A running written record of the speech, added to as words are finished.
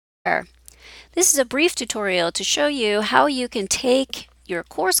This is a brief tutorial to show you how you can take your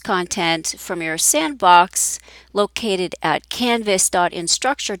course content from your Sandbox located at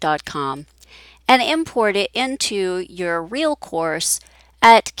canvas.instructure.com and import it into your real course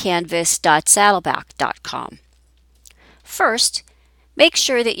at canvas.saddleback.com. First, make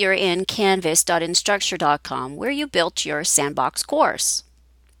sure that you're in canvas.instructure.com where you built your Sandbox course.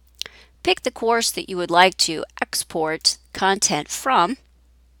 Pick the course that you would like to export content from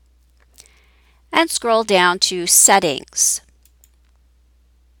and scroll down to Settings.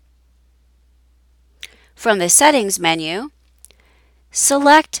 From the Settings menu,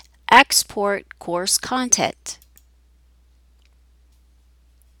 select Export Course Content.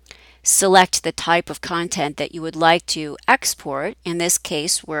 Select the type of content that you would like to export. In this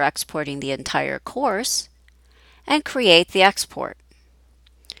case, we're exporting the entire course, and create the export.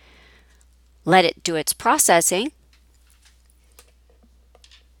 Let it do its processing.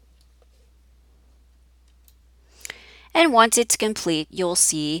 And once it's complete, you'll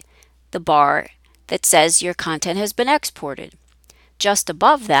see the bar that says your content has been exported. Just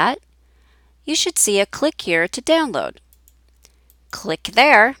above that, you should see a click here to download. Click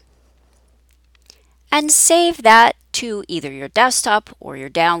there and save that to either your desktop or your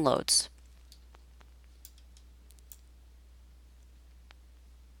downloads.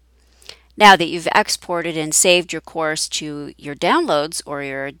 Now that you've exported and saved your course to your downloads or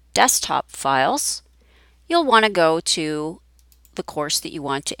your desktop files, you'll want to go to the course that you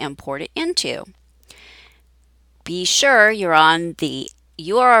want to import it into. Be sure you're on the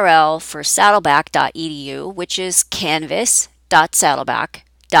URL for saddleback.edu, which is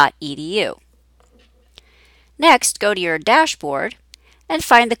canvas.saddleback.edu. Next, go to your dashboard and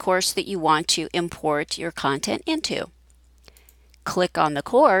find the course that you want to import your content into. Click on the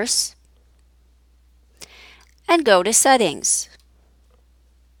course and go to Settings.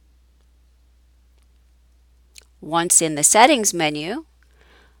 Once in the Settings menu,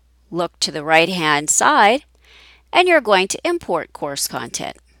 look to the right-hand side and you're going to import course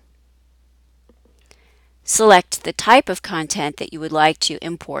content. Select the type of content that you would like to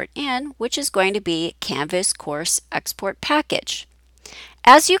import in, which is going to be Canvas Course Export Package.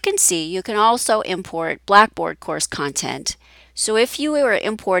 As you can see, you can also import Blackboard course content. So if you were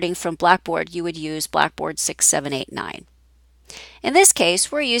importing from Blackboard, you would use Blackboard 6, 7, 8, 9. In this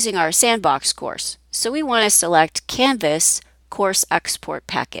case, we're using our Sandbox course, so we want to select Canvas Course Export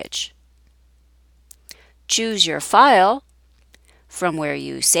Package. Choose your file from where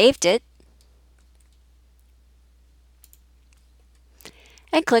you saved it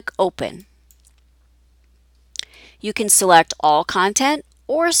and click Open. You can select all content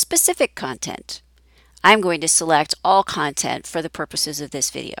or specific content. I'm going to select all content for the purposes of this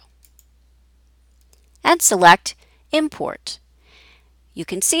video. And select Import. You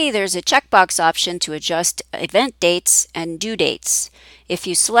can see there's a checkbox option to adjust event dates and due dates. If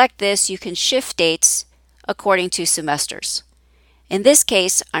you select this, you can shift dates according to semesters. In this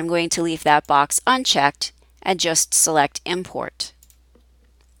case, I'm going to leave that box unchecked and just select Import.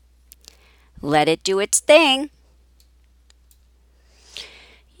 Let it do its thing.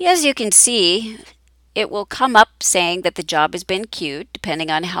 As you can see, it will come up saying that the job has been queued,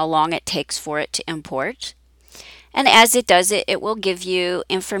 depending on how long it takes for it to import. And as it does it, it will give you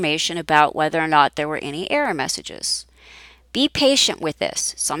information about whether or not there were any error messages. Be patient with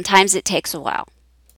this. Sometimes it takes a while.